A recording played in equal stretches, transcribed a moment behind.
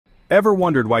Ever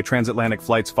wondered why transatlantic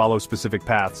flights follow specific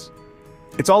paths?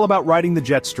 It's all about riding the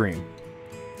jet stream.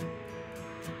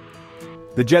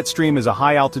 The jet stream is a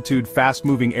high-altitude,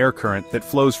 fast-moving air current that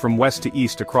flows from west to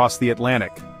east across the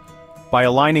Atlantic. By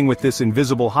aligning with this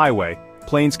invisible highway,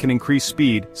 planes can increase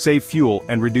speed, save fuel,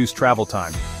 and reduce travel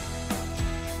time.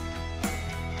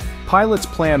 Pilots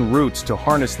plan routes to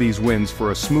harness these winds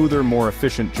for a smoother, more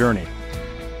efficient journey.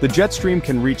 The jet stream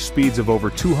can reach speeds of over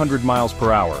 200 miles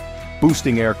per hour,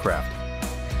 boosting aircraft.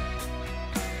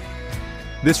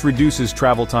 This reduces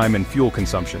travel time and fuel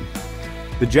consumption.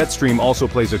 The jet stream also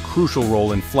plays a crucial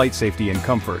role in flight safety and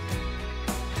comfort.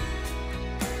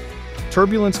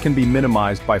 Turbulence can be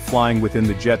minimized by flying within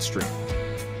the jet stream.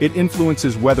 It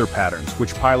influences weather patterns,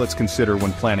 which pilots consider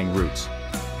when planning routes.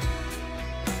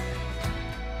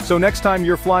 So next time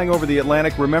you're flying over the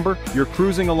Atlantic, remember, you're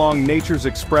cruising along nature's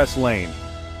express lane.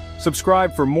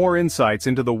 Subscribe for more insights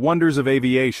into the wonders of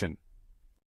aviation.